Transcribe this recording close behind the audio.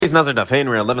Today's Nazir Daf Yomi,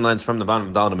 we're 11 lines from the bottom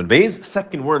of Dalet and Beis.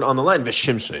 Second word on the line,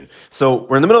 V'shimshin. So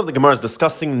we're in the middle of the Gemara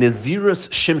discussing Nazirus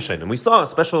Shimshin, and we saw a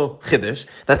special chiddush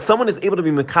that someone is able to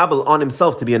be mekabel on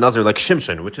himself to be a Nazir like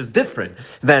Shimshin, which is different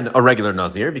than a regular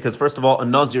Nazir, because first of all, a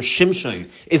Nazir Shimshin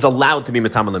is allowed to be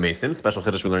metamel l'mesim, special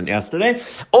chiddush we learned yesterday.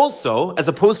 Also, as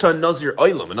opposed to a Nazir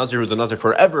Oilam, a Nazir who's a Nazir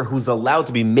forever, who's allowed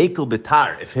to be mekel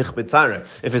betar,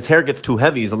 if his hair gets too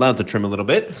heavy, he's allowed to trim a little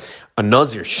bit. A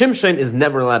Nazir Shimshin is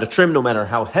never allowed to trim, no matter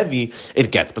how heavy it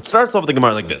gets. But starts off the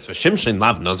Gemara like this: Shimshin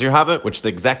lav Nazir have it, which the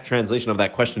exact translation of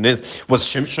that question is, was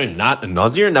Shimshin not a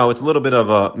Nazir? Now, it's a little bit of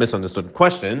a misunderstood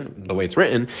question, the way it's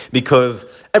written,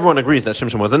 because everyone agrees that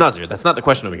Shimshin was a Nazir. That's not the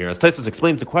question over here. As Taisus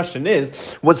explains, the question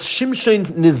is, was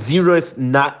Shimshin's Nazirus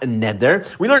not a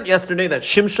neder? We learned yesterday that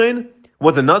Shimshin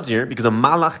was a Nazir because a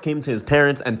malach came to his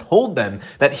parents and told them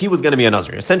that he was going to be a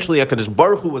Nazir. Essentially, HaKadosh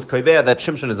Baruch Hu was koivea that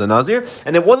Shimshin is a Nazir,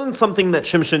 and it wasn't something that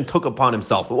Shimshin took upon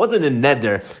himself. It wasn't a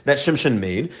neder that Shimshin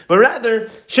made, but rather,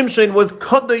 Shimshin was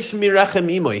kadosh mirachem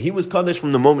imoy. He was kadosh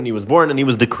from the moment he was born, and he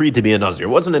was decreed to be a Nazir. It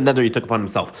wasn't a neder he took upon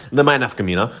himself. L'may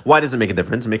nafkamina. Why does it make a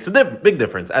difference? It makes a big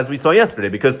difference, as we saw yesterday,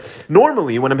 because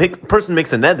normally, when a person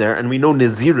makes a neder, and we know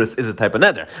Nazirus is a type of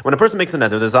neder, when a person makes a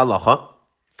neder, there's halacha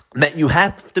that you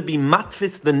have to be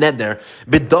matfis the neder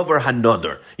b'dover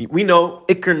hanodor. We know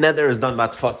ikr neder is done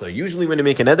batfasa. Usually when you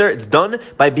make a neder, it's done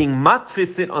by being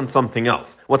matfis it on something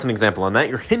else. What's an example on that?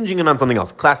 You're hinging it on something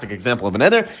else. Classic example of a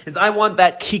neder is I want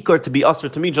that kikar to be usher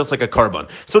to me just like a carbon.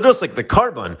 So just like the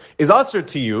carbon is usher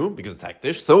to you, because it's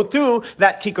hektish, so too,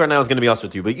 that kikar now is going to be usher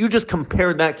to you. But you just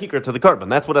compared that kikar to the carbon.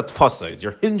 That's what atfasa is.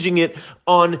 You're hinging it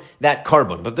on that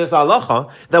carbon. But there's halacha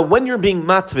that when you're being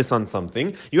matfis on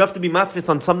something, you have to be matfis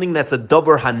on something that's a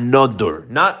davar hanodur,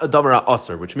 not a davar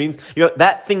ha'asr, which means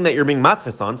that thing that you're being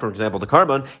matfis on, for example, the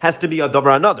carbon, has to be a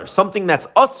davar another. Something that's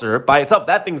asr by itself,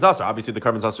 that thing's asr. Obviously, the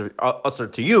carbon's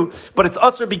asr to you, but it's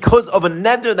asr because of a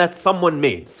neder that someone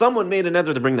made. Someone made a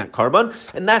neder to bring that carbon,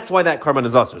 and that's why that carbon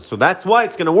is asr. So that's why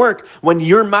it's going to work when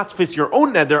you're matfis your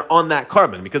own neder on that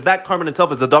carbon, because that carbon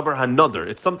itself is a davar hanodur.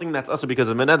 It's something that's asr because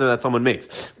of a neder that someone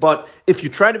makes. But if you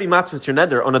try to be matfis your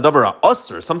neder on a davar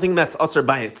ha'asr, something that's asr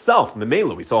by itself,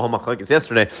 memela, we saw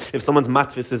yesterday, if someone's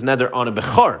matfis his neder on a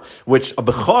bechar, which a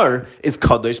bechar is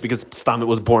kaddish because stam it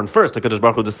was born first. HaKadosh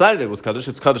Baruch Hu decided it was kaddish.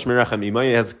 It's kaddish mirachem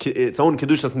imay. It has its own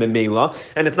kedushas memela,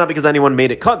 and it's not because anyone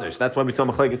made it kaddish. That's why we saw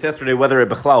machlekes yesterday whether a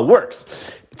bechlal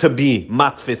works to be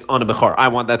matfis on a bechar. I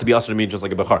want that to be usher to me just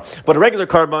like a bechar. But a regular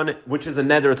carbon, which is a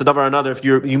neder, it's a davar another. If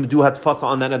you do have tfasa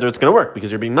on that neder, it's going to work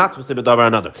because you're being matfis a davar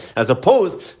another, as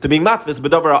opposed to being matfis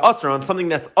b'davar usher on something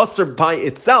that's usher by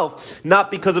itself,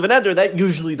 not because of a neder. That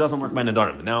usually doesn't work by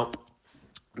nedarim. Now,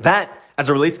 that as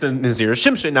it relates to Nazir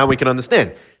Shimshin, now we can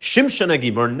understand. Shimshin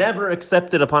Agibor never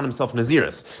accepted upon himself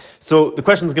Naziris. So the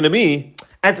question is going to be,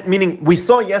 meaning we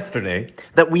saw yesterday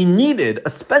that we needed a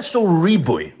special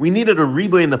riboy. We needed a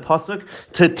riboy in the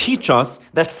pasuk to teach us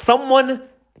that someone,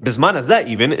 Bisman Hazeh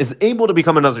even, is able to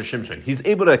become a Nazir Shimshin. He's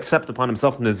able to accept upon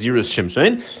himself Nazirus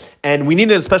Shimshin, and we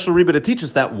needed a special riboy to teach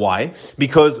us that. Why?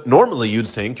 Because normally you'd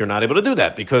think you're not able to do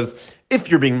that, because if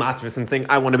you're being matvis and saying,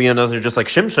 I want to be a Nazir just like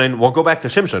Shimshin, well, go back to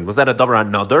Shimshin. Was that a davar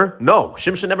another? No.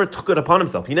 Shimshin never took it upon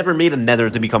himself. He never made a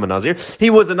neder to become a Nazir. He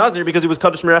was a Nazir because he was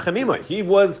Kadosh Mirachem Imay. He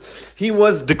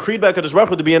was decreed by Kadosh Baruch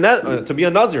Hu to be a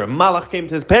Nazir. A malach came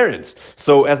to his parents.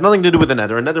 So it has nothing to do with the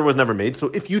neder. A neder was never made. So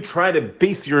if you try to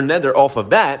base your neder off of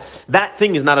that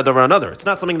thing is not a davar another. It's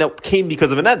not something that came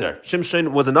because of a neder.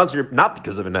 Shimshin was a Nazir not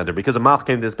because of a neder, because a malach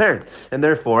came to his parents. And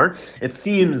therefore, it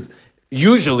seems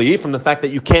usually, from the fact that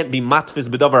you can't be matfis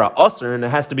b'davar ha'asr and it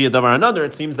has to be a davar another,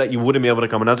 it seems that you wouldn't be able to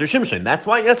come a Nazir Shimshin. That's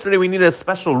why yesterday we needed a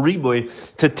special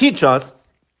riboy to teach us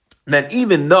that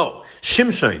even though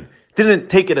Shimshin didn't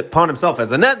take it upon himself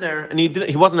as a neder, and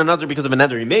he wasn't a Nazir because of a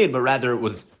neder he made, but rather it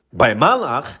was by a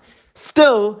malach,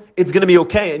 still, it's going to be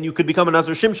okay, and you could become a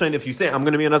Nazir Shimshin if you say, I'm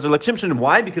going to be a Nazir like Shimshin.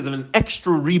 Why? Because of an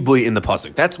extra riboy in the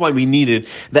pasuk. That's why we needed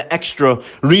the extra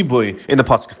riboy in the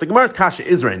pasuk. Because the Gemara's kasha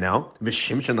is right now,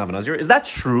 V'shimshin lav Nazir. Is that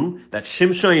true that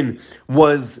Shimshin's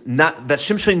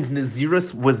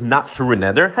Nazirus was not through a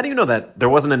neder? How do you know that there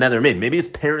wasn't a neder made? Maybe his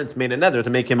parents made a neder to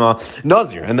make him a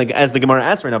Nazir. And as the Gemara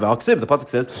asks right now, the pasuk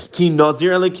says, Ki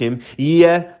Nazir elikim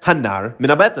yeh hanar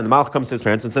min habetin. The Malach comes to his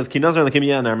parents and says, Ki Nazir elikim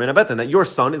yeh hanar min habetin. That your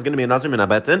son is going to be a Nazir min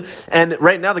habetin. And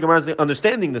right now the Gemara is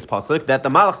understanding this pasuk that the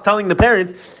Malach's telling the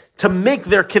parents to make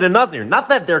their kid a Nazir, not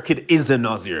that their kid is a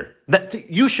Nazir. That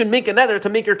you should make a neder to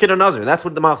make your kid a Nazir. That's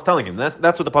what the Malach's telling him. That's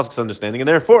what the pasuk's understanding, and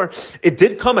therefore it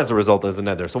did come as a result as a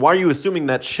neder. So why are you assuming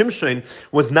that Shimshin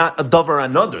was not a davar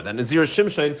another? That Nazir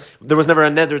Shimshin, there was never a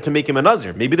neder to make him a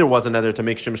Nazir. Maybe there was a neder to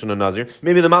make Shimshin a Nazir.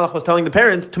 Maybe the Malach was telling the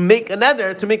parents to make a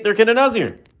neder to make their kid a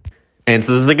Nazir. And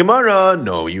says the Gemara,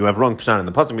 no, you have wrong pshan in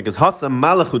the pasuk because Hasa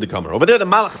Malachu de Kamer. Over there, the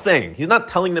Malach saying he's not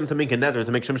telling them to make a neder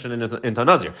to make Shimshon into a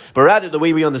Nazir, but rather the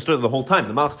way we understood it the whole time,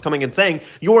 the Malach is coming and saying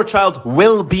your child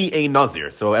will be a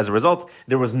Nazir. So as a result,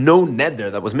 there was no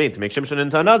neder that was made to make Shimshon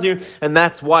into a Nazir, and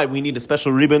that's why we need a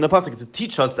special riba in the pasuk to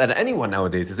teach us that anyone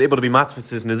nowadays is able to be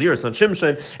matfis his Nazir son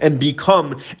Shimshon and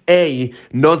become a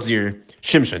Nazir.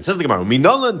 Shimshon. Says the Gemara,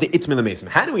 Minala de Itmil Mason.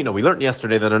 How do we know? We learned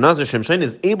yesterday that a Nazir Shimshon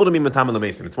is able to be Matamil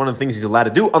Mason. It's one of the things he's allowed to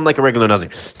do, unlike a regular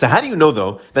Nazir. So how do you know,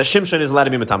 though, that Shimshon is allowed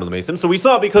to be Matamil Mason? So we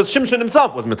saw because Shimshon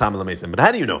himself was Matamil Mason. But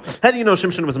how do you know? How do you know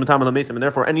Shimshon was Matamil Mason, and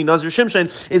therefore any Nazir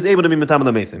Shimshon is able to be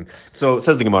Matamil Mason? So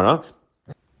says the Gemara,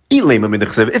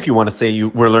 if you want to say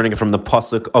we're learning it from the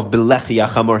pasuk of Belechi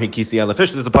Achamor Hikisi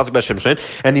Alafish, there's a pasuk by Shimshon,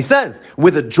 and he says,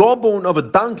 with a jawbone of a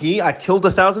donkey, I killed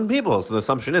 1,000 people. So the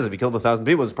assumption is, if he killed 1,000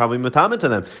 people, it's probably matama to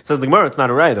them. Says the Gemara, it's not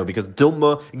a raya though, because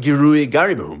Dilma Girui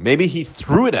Garibu. Maybe he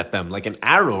threw it at them like an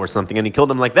arrow or something, and he killed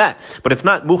them like that. But it's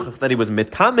not muchach that he was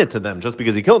metame to them just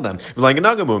because he killed them. Like a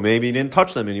nagamu, maybe he didn't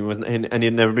touch them and he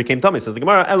never became tummy. Says the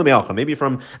Gemara, Elamiacha, maybe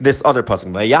from this other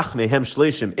pasuk, Vayach mehem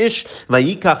shleishim ish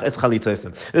vayikach es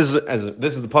chalitzaisim. This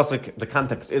is the pasuk. The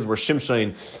context is where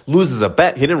Shimshon loses a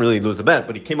bet. He didn't really lose a bet,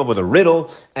 but he came up with a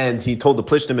riddle, and he told the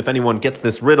plishtim, if anyone gets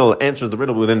this riddle, answers the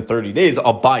riddle within 30 days,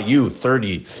 I'll buy you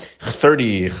 30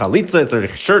 chalitza, 30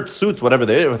 shirts, suits, whatever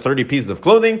they are, 30 pieces of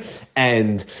clothing.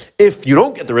 And if you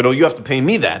don't get the riddle, you have to pay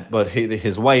me that. But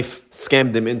his wife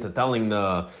scammed him into telling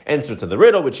the answer to the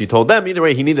riddle, which he told them. Either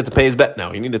way, he needed to pay his bet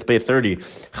now. He needed to pay 30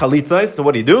 chalitzas. So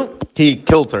what did he do? He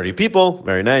killed 30 people.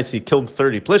 Very nice. He killed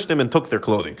 30 plishtim and took their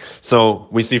clothing. So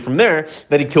we see from there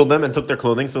that he killed them and took their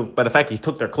clothing. So by the fact he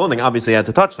took their clothing, obviously he had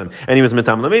to touch them. And he was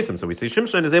mitam l'mesim. So we see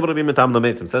Shimshon is able to be mitam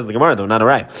l'mesim. Says the Gemara, though, not a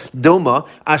right. Dilma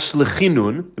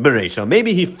ashlechinun bereisha.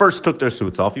 Maybe he first took their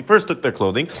suits off. He first took their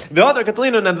clothing. V'adar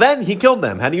katlinun, and then he killed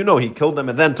them. How do you know he killed them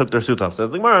and then took their suits off? Says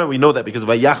the Gemara, we know that because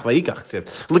vayach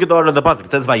vayikach. Look at the order of the pasuk.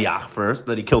 It says vayach first,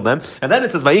 that he killed them, and then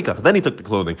it says vayikach. Then he took the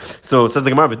clothing. So says the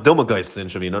Gemara, Dilma geisin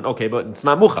shavinon. Okay, but it's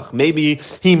not muchach. Maybe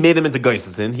he made them into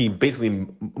geisin. He basically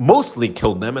mostly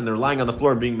killed them, and they're lying on the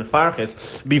floor being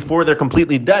mefarches before they're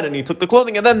completely dead, and he took the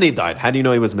clothing and then they died. How do you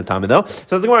know he was metame though?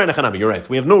 Says the Gemara, Nechanami, you're right.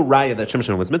 We have no raya that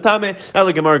Shimshon was metame.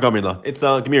 Ela Gemara Gamirla. It's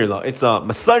a Gemirla. It's a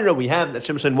Masaira. We have that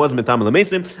Shimshon was metame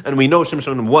l'mesim, and we know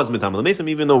Shimshon was metame l'mesim,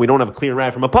 even though we don't have a clear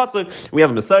raya from a pasuk. We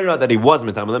have a Masaira that he was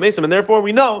metame l'mesim, and therefore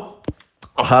we know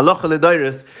halacha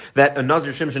l'dairis that a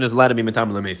Nazir Shimshon is allowed to be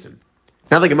metame l'mesim.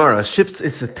 Now the Gemara shifts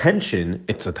its attention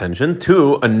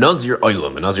to a Nazir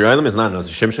Oilam. A Nazir Oilam is not a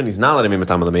Nazir Shimshon. He's not allowed to be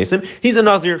Matam Mason. He's a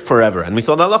Nazir forever. And we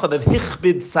saw the halacha that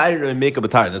Hichbid Saira and make a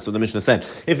batar. That's what the Mishnah said.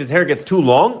 If his hair gets too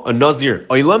long, a Nazir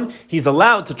Oilam, he's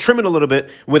allowed to trim it a little bit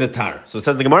with a tar. So it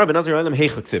says the Gemara, but Nazir Oilam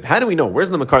Heichaksib. How do we know? Where's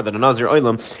the makar that a Nazir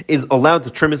Oilam is allowed to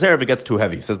trim his hair if it gets too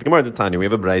heavy? Says the Gemara the Tanya. We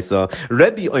have a brayso.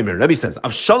 Rebbe Oimer. Rebbe says,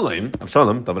 Avshalom,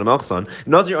 David Malchson,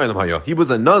 Nazir Oilam Haya. He was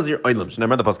a Nazir Oilam.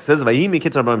 Shneimar the pasuk says, Vayimi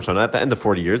Kitzar B'Am Shana. At the end of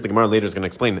 40 years, the Gemara later is going to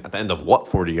explain at the end of what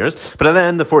 40 years. But at the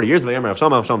end of 40 years,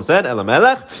 Avshalom said, I'm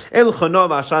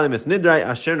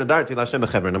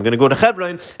going to go to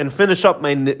Hebron and finish up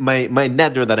my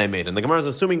neder that I made. And the Gemara is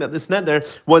assuming that this neder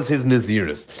was his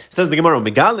Naziris. Says the Gemara, and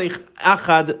this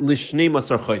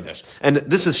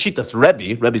is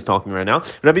Shitas Rebbe's talking right now.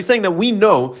 Rebbe's saying that we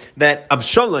know that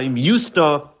Avshalom used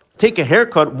to take a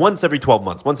haircut once every 12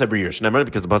 months, once every year.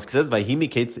 Because the pasuk says,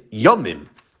 Vayimikates Yomim.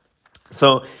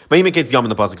 So, Vayimikates Yomim,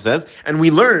 the pasuk says, and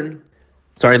we learn,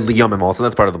 Liyamim also,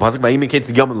 that's part of the pasuk,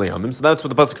 Vayimikates Yomim Liyamim. So that's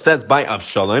what the pasuk says by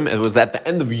Avshalom. It was at the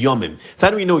end of Yomim. So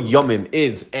how do we know Yomim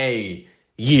is a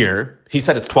year? He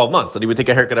said it's 12 months, that he would take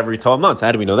a haircut every 12 months.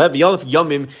 How do we know that? V'yalef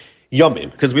Yomim,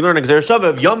 because we learn Exer Shava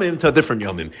of Yomim to a different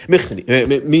Yomim.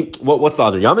 What's the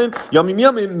other Yomim?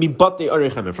 Yomim mi Batei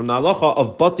Arichamim, from the halacha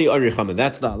of Batei Arichamim.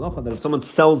 That's the halacha that if someone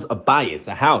sells a bayis,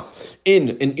 a house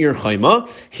in an Ir Chaima,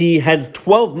 he has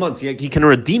 12 months. He can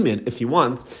redeem it if he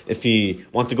wants. If he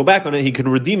wants to go back on it, he can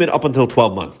redeem it up until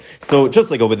 12 months. So just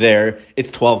like over there,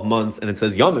 it's 12 months and it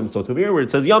says Yomim. So to here where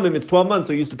it says Yomim, it's 12 months.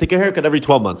 So he used to take a haircut every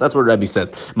 12 months. That's what Rabbi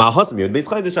says. Just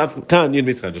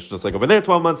like over there,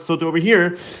 12 months. So to over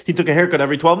here, he took a haircut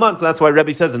every 12 months. That's why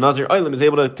Rebbe says a Nazir Oilam is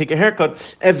able to take a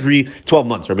haircut every 12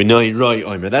 months. Rabbi Noi Roy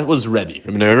Oimer. That was Rebbe.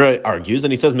 Rabbi Noi Roy argues,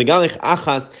 and he says Megalech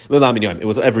Achas L'Lamin. It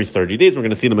was every 30 days. We're going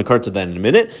to see the makar to that in a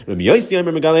minute. Rabbi Yossi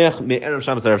Oimer Megalech Me'erev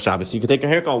Shabbos Erev Shabbos. You can take a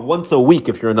haircut once a week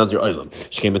if you're a Nazir Oilam.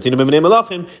 Shkem Matina B'Bnei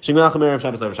Malachim Shkem Erev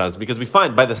Shabbos Erev Shabbos. Because we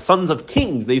find by the sons of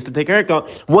kings they used to take a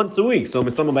haircut once a week. So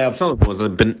Mishlomo by Avshalom was a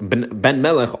Ben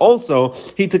Melech. Also,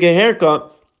 he took a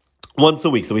haircut once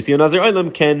a week. So we see a Nazir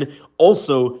Oilam can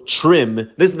also trim.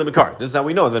 This is the Makar. This is how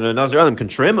we know that a Nazir Adam can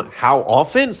trim. How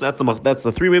often? So that's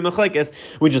the three-way machlekes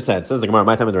we just said. Says the Gemara,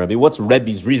 my time in the Rebbe. What's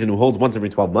Rebbe's reason who holds once every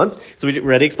 12 months? So we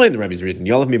already explained the Rebbe's reason.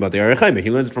 Y'all have me about the Arichaime.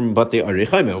 He learns it from Batei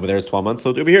Arichaime. Over there it's 12 months,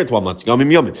 so over here 12 months. Yomim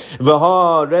Yomim.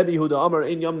 V'ha Rebbe Huda Amar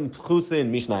in Yom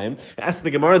Pchusin Mishnayim. Ask the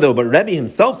Gemara though, but Rebbe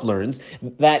himself learns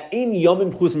that in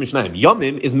Yomim Pchusin Mishnayim,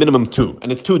 Yomim is minimum 2,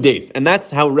 and it's 2 days. And that's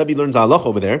how Rebbe learns halach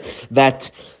over there, that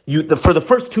for the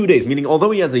first 2 days, meaning although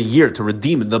he has a year to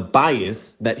redeem the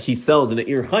bias that he sells in an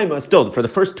Ir Chaima, still for the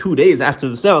first 2 days after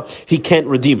the sale, he can't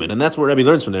redeem it. And that's what Rebbe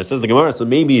learns from there. It says the Gemara, so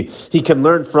maybe he can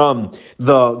learn from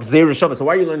the Gzeir Shavah. So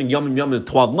why are you learning Yomim Yomim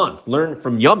 12 months? Learn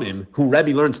from Yomim, who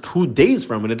Rebbe learns 2 days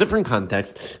from in a different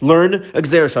context. Learn a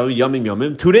Gzeir Shavah, Yomim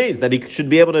Yomim, 2 days, that he should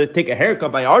be able to take a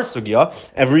haircut by our sugya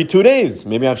every 2 days.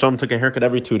 Maybe Avshalom took a haircut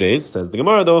every 2 days. Says the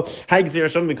Gemara though, Hai Gzeir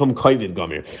Shavah become Kovid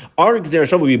Gamir. Our Gzeir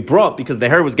Shavah we brought because the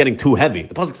hair was getting too heavy.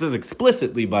 The pasuk says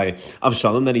explicitly by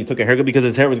Avshalom that he took a haircut because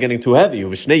his hair was getting too heavy.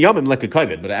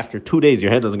 But after 2 days,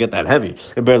 your hair doesn't get that heavy.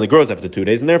 It barely grows after 2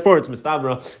 days, and therefore it's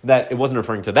mistabra that it wasn't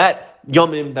referring to that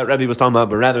yomim that Rebbe was talking about,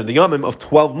 but rather the yomim of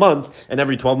 12 months, and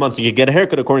every 12 months you could get a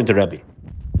haircut according to Rebbe.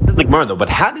 Like Mardo, but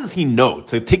how does he know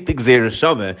to take the Gzeir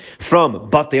Shaveh from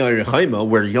Batei Arichaima,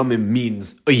 where Yomim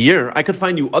means a year? I could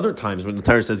find you other times when the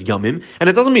Torah says Yomim, and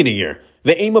it doesn't mean a year.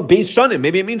 The aim of base shanim,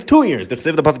 maybe it means 2 years. The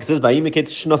pasuk says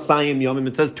Yomim,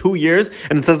 it says 2 years,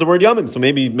 and it says the word Yomim. So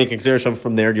maybe make a Gzeir Shaveh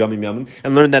from there, Yomim Yomim,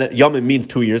 and learn that Yomim means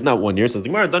 2 years, not 1 year. Says the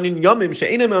Gemara, Yomim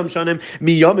she'enei ma'am shanim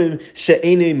mi Yomim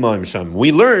she'enei ma'am sham.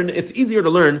 We learn it's easier to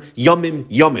learn Yomim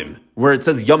Yomim, where it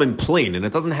says Yomim plain, and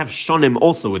it doesn't have Shanim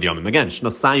also with Yomim. Again,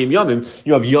 Shnasayim Yomim,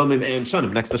 you have Yomim and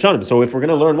Shanim next to Shanim. So if we're going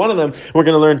to learn one of them, we're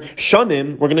going to learn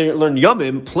Shanim, we're going to learn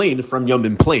Yomim plain from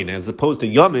Yomim plain, as opposed to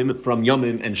Yomim from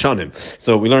Yomim and Shanim.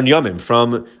 So we learn Yomim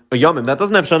from a Yomim that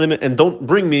doesn't have Shanim, and don't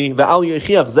bring me the Al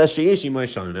Yechiach Zeh Sheyesh Imay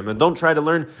Shanim, and don't try to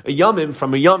learn a Yomim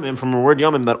from a word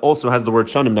Yomim that also has the word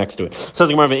Shanim next to it. Says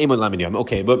the Gemara, Ve'emod Lamed Yom.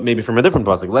 Okay, but maybe from a different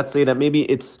pasuk. Let's say that maybe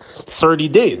it's 30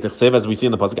 days. As we see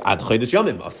in the pasuk, Ad Chodesh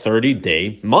Yomim, a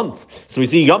 30-day month. So we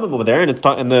see Yomim over there, and it's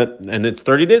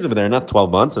 30 days over there, not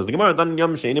 12 months. Says the Gemara, Dan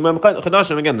Yom Sheini Ma'am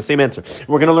Chadashim. Again, the same answer.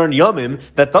 We're going to learn Yomim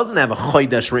that doesn't have a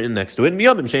Chodesh written next to it, and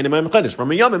Yomim Sheini Ma'am Chadash. From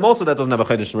a Yomim also that doesn't have a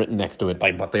Chodesh written next to it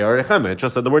by Batei Arechem. It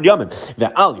just said the word Yomim.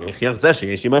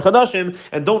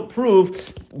 And don't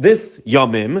prove this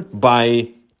Yomim by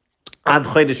Ad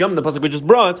Chodesh Yom, the pasuk we just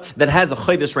brought, that has a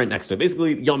Chodesh right next to it.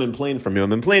 Basically, Yomim plain from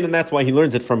Yomim plain, and that's why he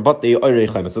learns it from Batei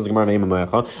Oreichaim. It says the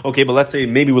Gemara, okay, but let's say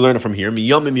maybe we learn it from here. Mi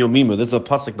Yomim Yomimu. This is a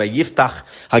pasuk by Yiftach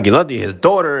Hagiladi, his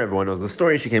daughter. Everyone knows the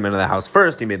story. She came out of the house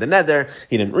first. He made the neder.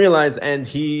 He didn't realize, and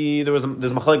there's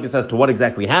machlekes as to what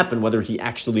exactly happened, whether he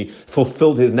actually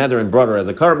fulfilled his neder and brought her as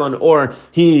a karban, or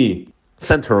he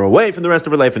sent her away from the rest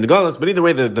of her life in the Galus. But either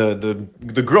way,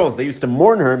 the girls, they used to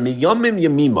mourn her miyamim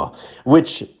yamima,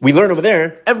 which we learn over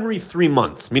there every 3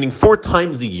 months, meaning 4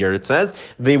 times a year. It says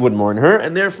they would mourn her,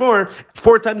 and therefore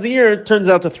 4 times a year turns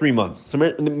out to 3 months. So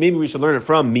maybe we should learn it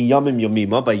from miyamim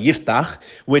yamima by Yiftach,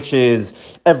 which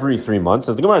is every 3 months.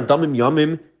 As the Gemara, damim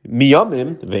yamim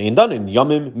miyamim ve'in danim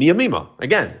yamim miyamima.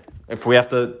 Again, if we have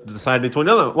to decide between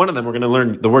one of them, we're going to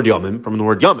learn the word Yomim from the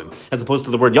word Yomim, as opposed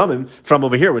to the word Yomim from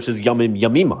over here, which is Yomim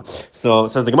Yamima. So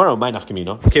says the Gemara, my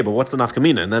nafkamina. Okay, but what's the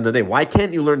nafkamina? And then the day, why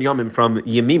can't you learn Yomim from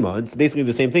Yamima? It's basically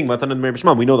the same thing. We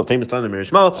know the famous Tanan Meir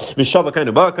Shema, Vishava Kain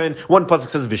Uba Kain. One pasuk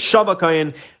says Vishava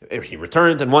Kain, he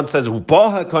returned, and one says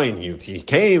Ubaha Kain, he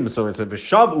came. So it's a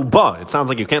Vishav Uba. It sounds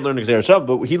like you can't learn Gzeir Shav,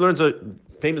 but he learns a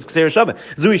famous Gzeir Shaveh.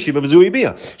 Zui Shiva, Zui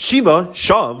Bia. Shiva,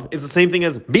 Shav, is the same thing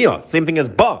as Bia, same thing as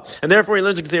Ba. And therefore he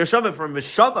learns Gzeir Shaveh from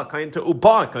Vishava Kain to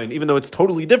Uba Kain, even though it's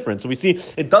totally different. So we see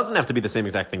it doesn't have to be the same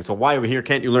exact thing. So why over here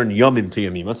can't you learn Yomim to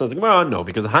Yamima? Says the Gemara, no,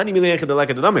 because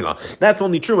that's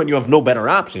only true when you have no better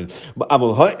option. But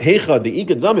over here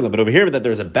that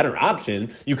there's a better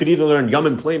option, you could either learn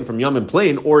Yomim plain from Yomim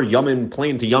plain or Yomim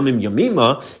plain to Yomim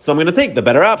Yamima. So I'm going to take the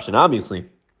better option, obviously.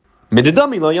 If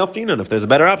there's a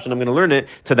better option, I'm going to learn it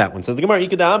to that one. Says the Gemara,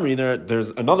 there's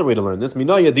another way to learn this.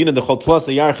 Meaning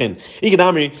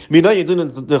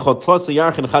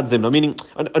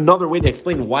another way to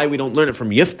explain why we don't learn it from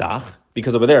Yiftach,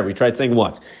 because over there we tried saying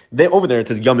what? Over there it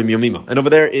says Yomim Yomima, and over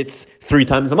there it's 3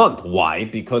 times a month. Why?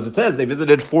 Because it says they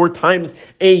visited 4 times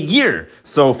a year.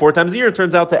 So 4 times a year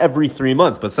turns out to every 3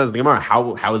 months. But says the Gemara,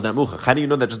 how is that muchach? How do you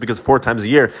know that just because 4 times a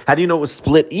year? How do you know it was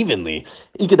split evenly?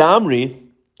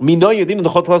 How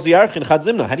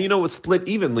do you know it was split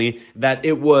evenly? That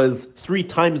it was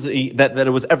that it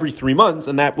was every 3 months,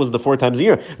 and that was the 4 times a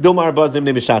year.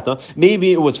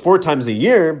 Maybe it was 4 times a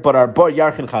year, but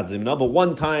but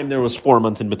one time there was 4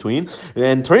 months in between,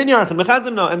 and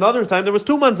the other time there was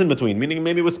 2 months in between. Meaning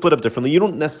maybe it was split up differently. You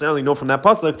don't necessarily know from that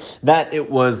pasuk that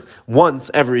it was once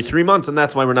every 3 months, and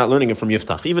that's why we're not learning it from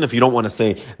Yiftach. Even if you don't want to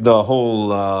say the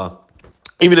whole.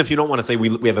 Even if you don't want to say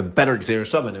we have a better Gzeir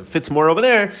Shav and it fits more over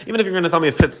there, even if you're going to tell me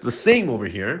it fits the same over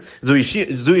here, Zui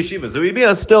Shiva, Zui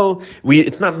Bia, still,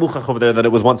 it's not Muchach over there that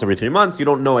it was once every 3 months. You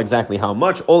don't know exactly how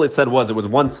much. All it said was it was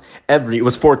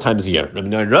 4 times a year.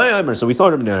 So we saw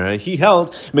Rabbi Nara, he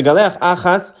held Megalech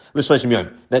Achas L'Shloshim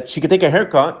Yom, that he could take a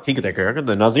haircut,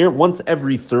 the Nazir, once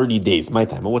every 30 days. My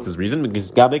time. Well, what's his reason? Because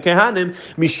Gabe Kehanim,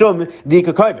 Mishum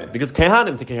Dika, because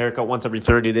Kehanim take a haircut once every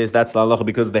 30 days. That's the halacha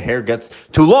because the hair gets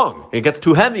too long. It gets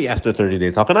too heavy after 30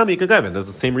 days. There's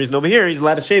the same reason over here. He's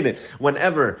allowed to shave it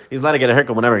whenever. He's allowed to get a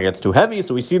haircut whenever it gets too heavy.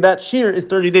 So we see that shear is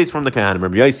 30 days from the Kehanim.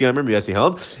 Rabbi Yossi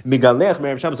held Migalech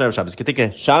Erev Shabbos Erev Shabbos.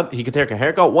 He could take a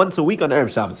haircut once a week on Erev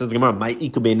Shabbos. Says the Gemara, "My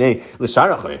ikubene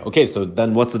l'sharachay." Okay, so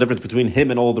then what's the difference between him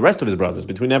and all the rest of his brothers?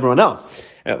 Between everyone else,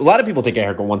 a lot of people take a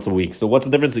haircut once a week. So what's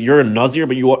the difference? You're a Nazir,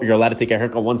 but you're allowed to take a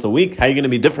haircut once a week. How are you going to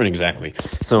be different exactly?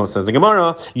 So says the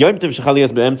Gemara, Yom Tov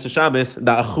shechalias be'emtza Shabbos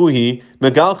da'achuhi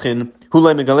megalchin.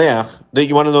 That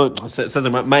you want to know, says the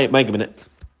Gemara,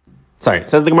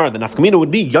 the nafkamina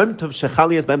would be Yom Tov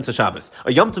Shechalias B'Emtza Shabbos,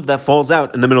 a Yom Tov that falls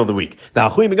out in the middle of the week.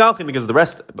 Because the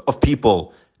rest of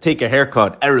people take a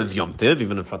haircut Erev Yom Tov,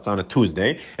 even if it's on a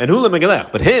Tuesday, and Hula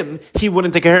Megalech. But him, he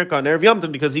wouldn't take a haircut on Erev Yom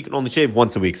Tov because he can only shave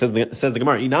once a week. Says the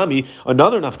Gemara, Inami,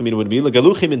 another nafkamina would be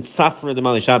Legaluchim in Safra de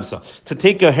Mali Shabsa, to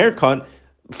take a haircut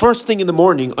first thing in the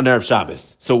morning on Erev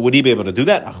Shabbos. So would he be able to do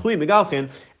that?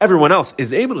 Everyone else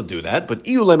is able to do that, but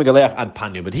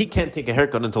he can't take a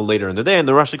haircut until later in the day. And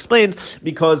the Rosh explains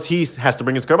because he has to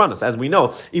bring his karbanos. As we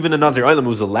know, even a Nazir Olam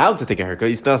who's allowed to take a haircut,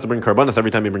 he still has to bring karbanos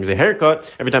every time he brings a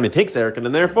haircut, every time he takes a haircut,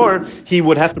 and therefore he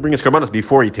would have to bring his karbanos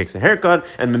before he takes a haircut.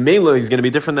 And Memela, he's going to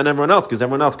be different than everyone else because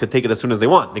everyone else could take it as soon as they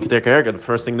want. They could take a haircut the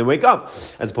first thing they wake up,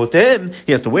 as opposed to him,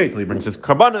 he has to wait till he brings his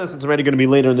karbanos. It's already going to be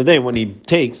later in the day when he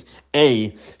takes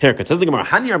a haircut. Says the Gemara,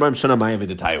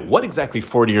 what exactly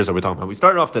 40 years are we talking about? We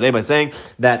started off today by saying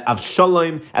that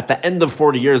Avshalom at the end of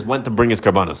 40 years went to bring his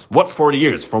karbanos. What 40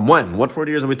 years? From when? What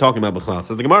 40 years are we talking about?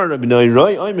 Says the Gemara, Rabbi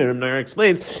Nair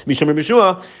explains, Mishum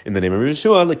Yeshua, in the name of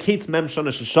Yeshua, Leketz Mem Shana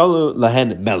Sheshalu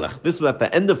Lahen Melech. This was at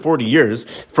the end of 40 years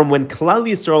from when Klal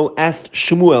Yisrael asked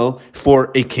Shmuel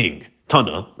for a king.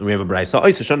 Tana, and we have a brayso.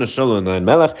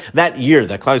 That year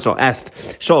that Klal Yisrael asked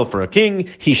Shaul for a king,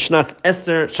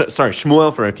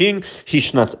 Shmuel for a king,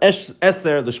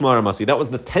 Eser l'Shmuel Ramasi. That was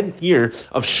the 10th year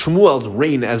of Shmuel's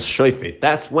reign as Shofet.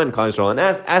 That's when Klal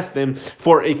Yisrael asked him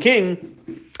for a king,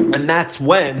 and that's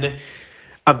when.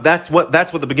 That's what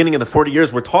the beginning of the 40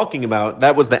 years we're talking about.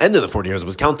 That was the end of the 40 years. It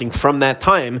was counting from that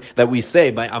time that we say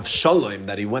by Avshalom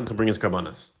that he went to bring his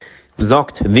karbanos.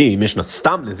 Zokt the Mishnah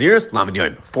Stam Naziris Lamed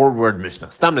Yom. 4-word Mishnah.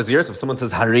 Stam Naziris. If someone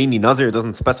says Hareini Nazir, it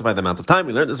doesn't specify the amount of time.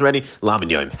 We learned this already. Lamed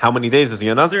Yom. How many days is he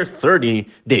a Nazir? 30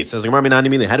 days. Says the Gemara Minani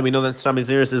Mili. How do we know that Stam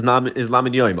Naziris is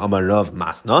Lamed Yom? Amar Rav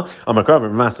Masna. Amar Rav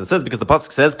Masna says because the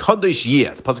pasuk says Kadosh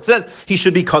Yeh. The pasuk says he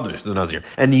should be Kadosh, the Nazir.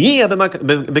 And Yeh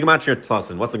b'gematria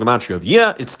tlasin. What's the gematria of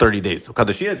Yeh? It's 30 days. So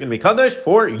Kadosh Yeh is going to be Kadosh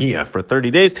for Yeh for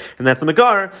 30 days, and that's the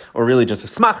Makar, or really just a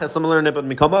Smach, as some learn it, but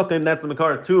Mikal Malkim, that's the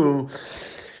Makar too.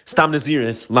 Stam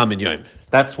Naziris Lamed Yom.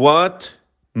 That's what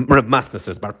Rav Masna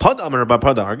says. Bar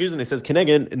Pada argues, and he says,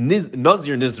 Keneged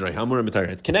Nazir Nizrei Hamur B'Torah.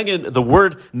 It's Keneged the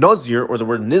word Nazir or the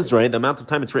word Nizrei, the amount of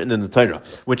time it's written in the Torah,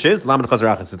 which is Lamed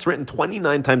Chazar Achas. It's written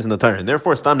 29 times in the Torah, and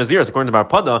therefore Stam Naziris, according to Bar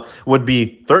Pada, would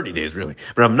be 30 days really.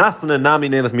 Rav Masna Nami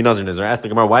Nelech Mi Nazir Nizrei. Ask the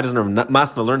Gemara, why doesn't Rav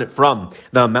Masna learn it from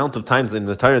the amount of times in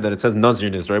the Torah that it says Nazir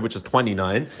Nizrei, which is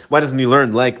 29? Why doesn't he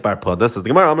learn like Bar Pada? Says the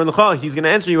Gemara, Amar L'cha, he's going to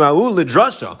answer you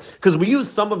Lidrasha, because we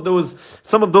use some of those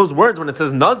words when it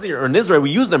says Nazir or Nizrei. We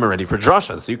use them already for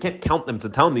drashas, so you can't count them to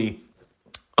tell me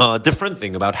a different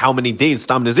thing about how many days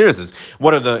Stam Naziris is.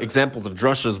 What are the examples of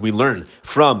drashas we learn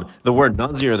from the word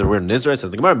Nazir or the word Nizrei?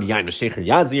 Says the Gemara, Yain Shecher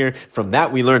Yazir. From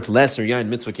that we learned lesser Yain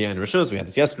Mitzvah Yain Rishos. We had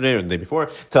this yesterday or the day before.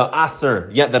 To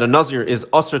Aser, yet that a Nazir is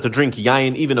Aser to drink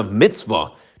Yain even of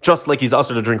Mitzvah. Just like he's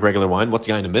also to drink regular wine. What's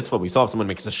Yain a mitzvah? We saw if someone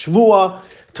makes a shvuah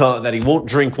that he won't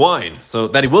drink wine. So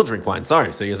that he will drink wine,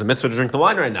 sorry. So he has a mitzvah to drink the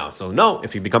wine right now. So no,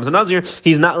 if he becomes a Nazir,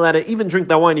 he's not allowed to even drink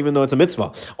that wine even though it's a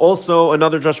mitzvah. Also,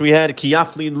 another drush we had,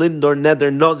 Kiyafli Lindor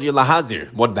Neder Nazir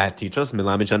Lahazir. What that teach us?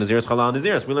 Milamid Naziris Chala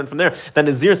Naziris. We learned from there that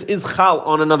Naziris is Chal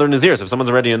on another Naziris. If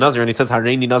someone's already a Nazir and he says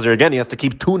Hareini Nazir again, he has to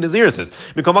keep 2 Nazirises.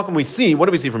 We see, what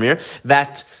do we see from here?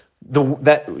 That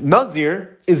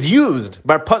Nazir is used.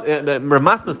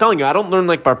 Ramasna is telling you, I don't learn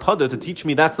like Bar Pada to teach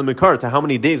me that's the Mikar to how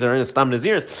many days are in a Stam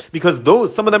Naziris, because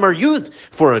some of them are used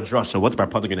for a drasha. What's Bar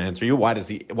Pada going to answer you? Why is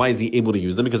he able to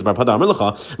use them? Because Bar Pada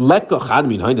Amrlacha, Lekka Chad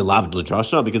Min Hain Lav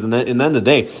Drasha, because in the end of the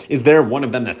day, is there one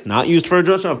of them that's not used for a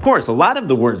drasha? Of course, a lot of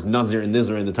the words Nazir and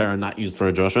Nizar in the Torah are not used for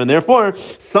a drasha, and therefore,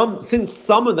 since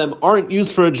some of them aren't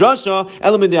used for a drasha,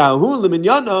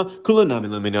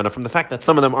 from the fact that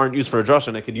some of them aren't used for a drasha,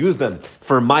 and I could use them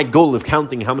for my goal of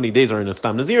counting how many days are in a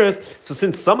Stam Naziris. So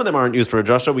since some of them aren't used for a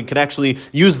drasha, we could actually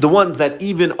use the ones that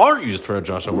even are used for a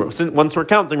drasha. Once we're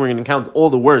counting, we're going to count all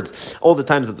the words, all the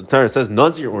times that the Torah says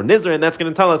Nazir or Nizar, and that's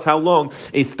going to tell us how long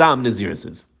a Stam Naziris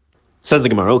is. Says the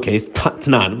Gemara, okay,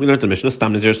 Tanan, we learned the Mishnah,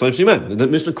 Stam Nazir Shleim Shimen. The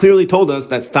Mishnah clearly told us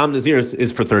that Stam Nazir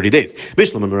is for 30 days.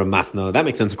 Bishlam Masna, that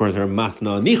makes sense according to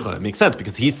Masna Nicha. It makes sense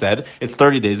because he said it's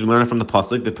 30 days. We learn it from the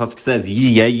Pasuk. The Pasuk says,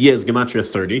 Yeh is Gematria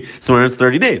 30, so it's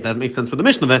 30 days. That makes sense for the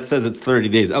Mishnah that says it's 30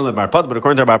 days. Ela Bar Pada, but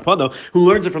according to Bar Pada, who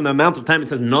learns it from the amount of time it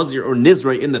says Nazir or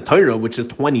Nizra in the Torah, which is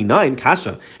 29,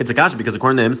 Kasha. It's a Kasha because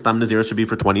according to him, Stam Nazir should be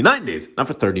for 29 days, not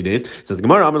for 30 days. Says the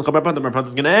Gemara, Bar Pada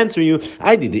is going to answer you,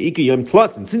 I did the Ika Yom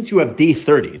Plus, and since you have day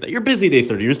 30, that you're busy day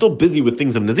 30. You're still busy with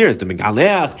things of Naziris.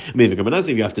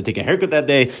 You have to take a haircut that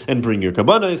day and bring your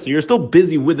kabbanas. So you're still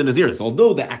busy with the Naziris.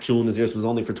 Although the actual Naziris was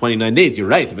only for 29 days, you're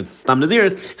right. If it's Stam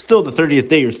Naziris, still the 30th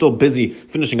day, you're still busy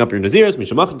finishing up your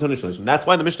Naziris. That's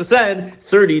why the Mishnah said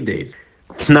 30 days.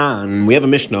 Tnan, we have a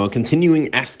Mishnah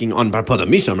continuing asking on Bar Pada.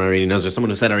 Misham Arini Nazir, someone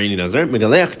who said Arini Nazir,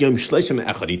 Megaleach Yom Shleishim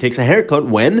Echad. He takes a haircut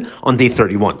when? On day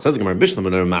 31. Says the Gemara Bishlam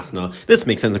and Masna. This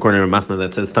makes sense according to Masna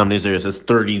that says Stam Nazir says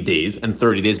 30 days, and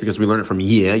 30 days because we learn it from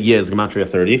Yeh. Yeh is Gematria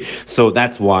 30. So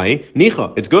that's why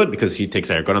Nicha. It's good because he takes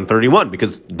a haircut on 31,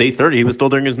 because day 30 he was still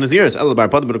during his Naziris. El Bar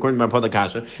Pada, but according to Bar Pada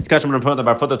Kasha, it's Kasha Bar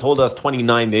Pada told us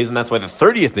 29 days, and that's why the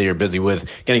 30th day you're busy with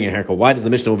getting a haircut. Why does the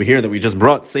Mishnah over here that we just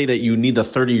brought say that you need the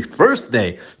 31st day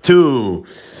to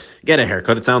get a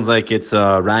haircut? It sounds like it's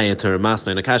a riot or masna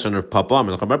and a cash under Papa,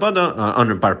 under Bar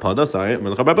Pada, sorry.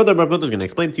 Bar Pada is going to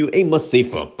explain to you a mas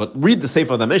seifa, but read the seifa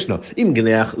of the Mishnah.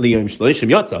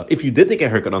 If you did take a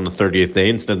haircut on the 30th day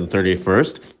instead of the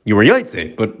 31st, you were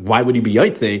yaitse. But why would you be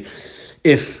yaitse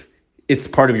if it's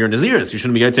part of your Naziris? You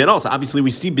shouldn't be Yaitse at all. So obviously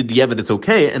we see B'di'evet it's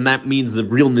okay, and that means the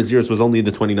real Naziris was only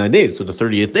the 29 days. So the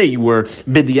 30th day you were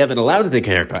B'di'evet allowed to take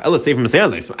a haircut.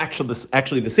 So actually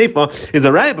the Seifa is a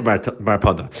Raya Bar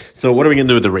Pada. So what are we going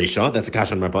to do with the Reisha? That's a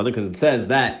Kasha on Bar Pada, because it says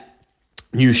that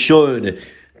you should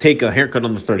take a haircut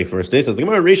on the 31st day. So the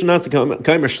Gemara Reisha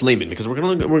Kaimer Shleimin, because we're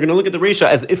gonna look at the Reisha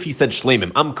as if he said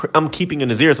Shleimim. I'm keeping a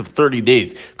Naziris of 30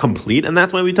 days complete, and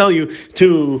that's why we tell you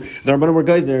to the Rabbanim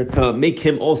guys there to make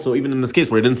him also, even in this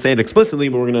case where I didn't say it explicitly,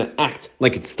 but we're gonna act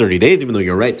like it's 30 days, even though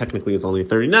you're right, technically it's only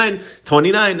 29,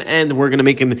 and we're gonna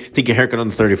make him take a haircut on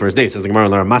the 31st day. Says the Gemara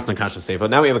Masna Kasha Seifa.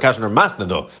 Now we have a Kasha Masna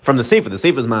though from the Seifa. The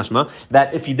Seifa is mashma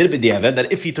that if he did B'di'evet,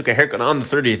 that if he took a haircut on the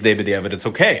 30th day B'di'evet, it's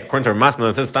okay. According to Masna,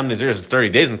 it says Stam Naziris is 30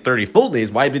 days. And 30 full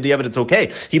days. Why B'di'evet it's okay?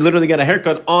 He literally got a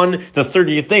haircut on the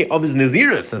 30th day of his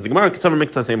Nazirus. Says the Gemara, because the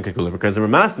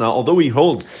Ramasna, although he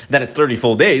holds that it's 30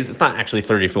 full days, it's not actually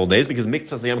 30 full days, because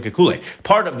Miktsas Yom Kekule,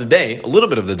 part of the day, a little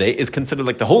bit of the day, is considered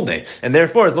like the whole day. And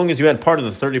therefore, as long as you had part of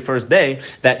the 31st day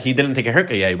that he didn't take a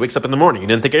haircut yet, he wakes up in the morning, he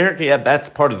didn't take a haircut yet, that's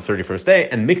part of the 31st day,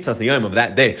 and Miktsas Yom of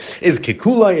that day is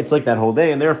Kekule, it's like that whole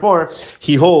day, and therefore,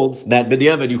 he holds that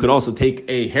B'di'evet you could also take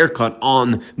a haircut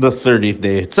on the 30th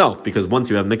day itself, because once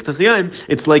you have Miktsas Yom,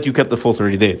 it's like you kept the full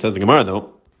 30 days. Says the Gemara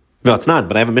though. No, it's not,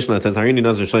 but I have a Mishnah that says, Harini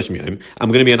Nazir Shleishim Yom. I'm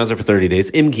going to be a Nazir for 30 days.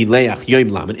 Im ki leach yom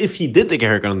lamed. If he did take a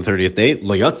haircut on the 30th day,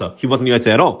 lo yatsa. He wasn't yatsa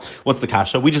at all. What's the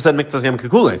kasha? We just said Miktsas Yom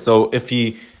Kekule. So if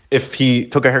he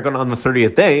took a haircut on the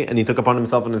 30th day and he took upon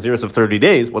himself a Naziris of 30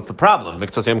 days, what's the problem?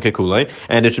 Miktsas Yom Kekule,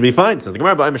 and it should be fine. Says the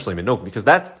Gemara, but I'm no, because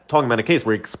that's talking about a case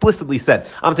where he explicitly said,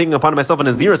 I'm taking upon myself a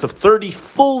Naziris of 30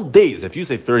 full days. If you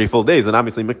say 30 full days, then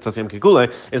obviously Miktsas Yom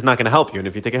Kekule is not going to help you. And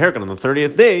if you take a haircut on the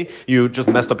 30th day, you just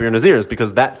messed up your Naziris,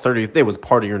 because that 30th day was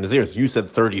part of your Naziris. You said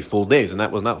 30 full days, and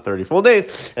that was not 30 full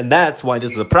days, and that's why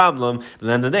this is a problem. But at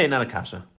the end of the day, not a kasha.